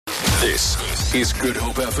This is Good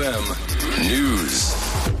Hope FM News.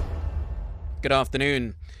 Good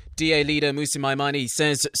afternoon. DA leader Mmusi Maimane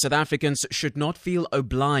says South Africans should not feel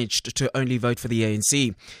obliged to only vote for the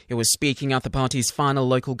ANC. He was speaking at the party's final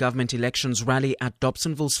local government elections rally at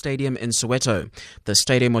Dobsonville Stadium in Soweto. The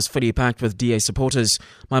stadium was fully packed with DA supporters.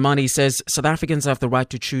 Maimane says South Africans have the right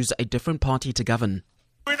to choose a different party to govern.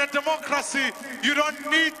 In a democracy, you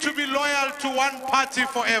don't need to be loyal to one party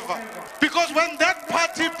forever. Because when that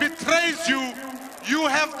party betrays you, you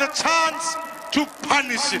have the chance to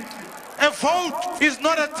punish it. A vote is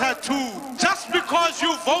not a tattoo. Just because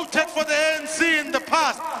you voted for the ANC in the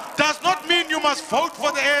past does not mean you must vote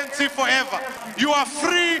for the ANC forever. You are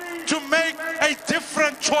free to make a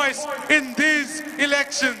different choice in these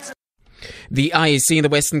elections. The IEC in the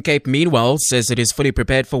Western Cape, meanwhile, says it is fully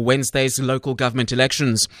prepared for Wednesday's local government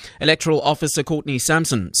elections. Electoral Officer Courtney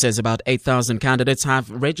Sampson says about 8,000 candidates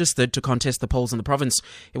have registered to contest the polls in the province.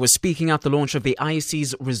 He was speaking at the launch of the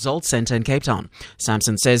IEC's Results Centre in Cape Town.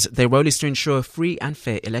 Sampson says their role is to ensure free and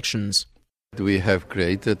fair elections. We have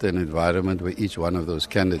created an environment where each one of those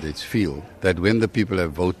candidates feel that when the people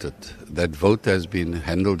have voted, that vote has been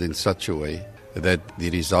handled in such a way that the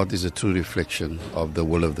result is a true reflection of the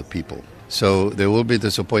will of the people. So there will be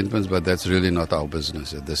disappointments, but that's really not our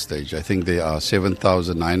business at this stage. I think there are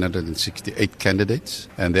 7,968 candidates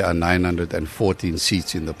and there are 914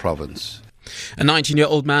 seats in the province. A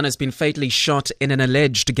 19-year-old man has been fatally shot in an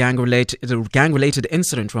alleged gang-related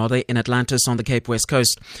incident in Atlantis on the Cape West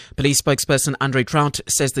Coast. Police spokesperson Andre Trout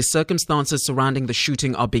says the circumstances surrounding the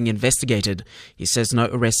shooting are being investigated. He says no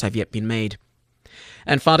arrests have yet been made.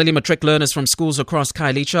 And finally, matric learners from schools across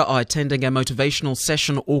Khayelitsha are attending a motivational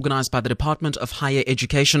session organised by the Department of Higher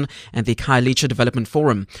Education and the Khayelitsha Development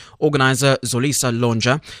Forum. Organiser Zolisa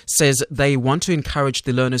Lonja says they want to encourage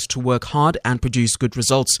the learners to work hard and produce good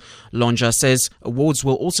results. Lonja says awards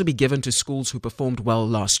will also be given to schools who performed well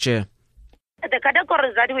last year. The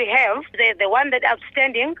categories that we have, the one that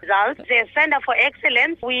outstanding results, the Center for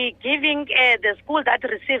Excellence, we're giving the school that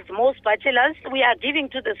receives most bachelors. We are giving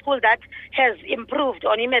to the school that has improved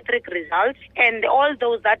on e-matric results and all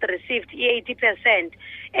those that received 80%.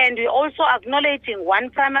 And we're also acknowledging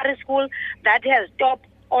one primary school that has topped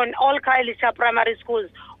on all Khayelitsha primary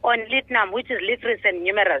schools on Litnam, which is literacy and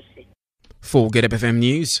numeracy. For Good Hope FM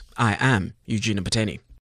News, I am Eugene Pateni.